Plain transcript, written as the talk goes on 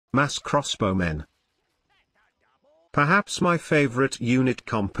Mass crossbowmen. Perhaps my favorite unit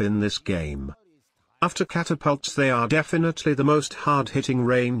comp in this game. After catapults, they are definitely the most hard-hitting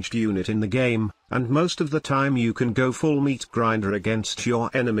ranged unit in the game, and most of the time you can go full meat grinder against your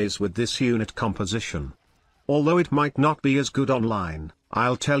enemies with this unit composition. Although it might not be as good online,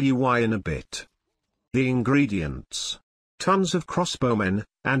 I'll tell you why in a bit. The ingredients. Tons of crossbowmen,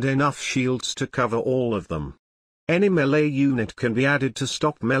 and enough shields to cover all of them. Any melee unit can be added to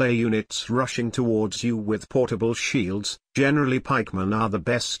stop melee units rushing towards you with portable shields. Generally pikemen are the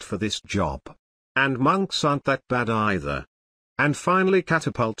best for this job. And monks aren't that bad either. And finally,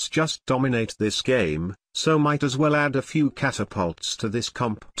 catapults just dominate this game, so might as well add a few catapults to this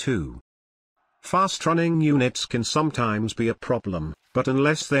comp too. Fast-running units can sometimes be a problem, but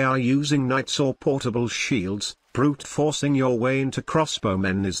unless they are using knights or portable shields, brute forcing your way into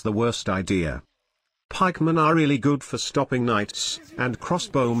crossbowmen is the worst idea. Pikemen are really good for stopping knights, and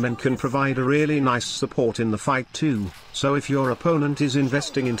crossbowmen can provide a really nice support in the fight too, so if your opponent is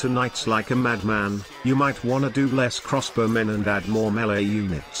investing into knights like a madman, you might wanna do less crossbowmen and add more melee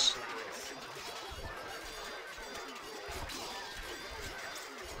units.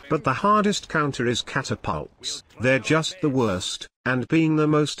 But the hardest counter is catapults. They're just the worst, and being the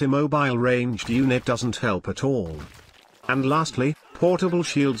most immobile ranged unit doesn't help at all. And lastly, portable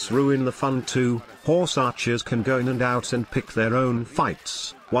shields ruin the fun too. Horse archers can go in and out and pick their own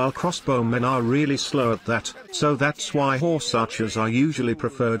fights, while crossbowmen are really slow at that, so that's why horse archers are usually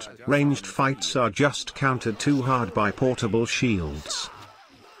preferred. Ranged fights are just countered too hard by portable shields.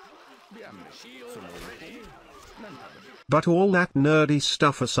 But all that nerdy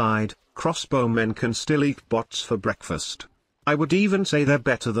stuff aside, crossbowmen can still eat bots for breakfast. I would even say they're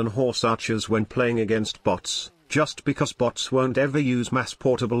better than horse archers when playing against bots, just because bots won't ever use mass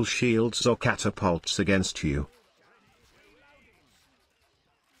portable shields or catapults against you.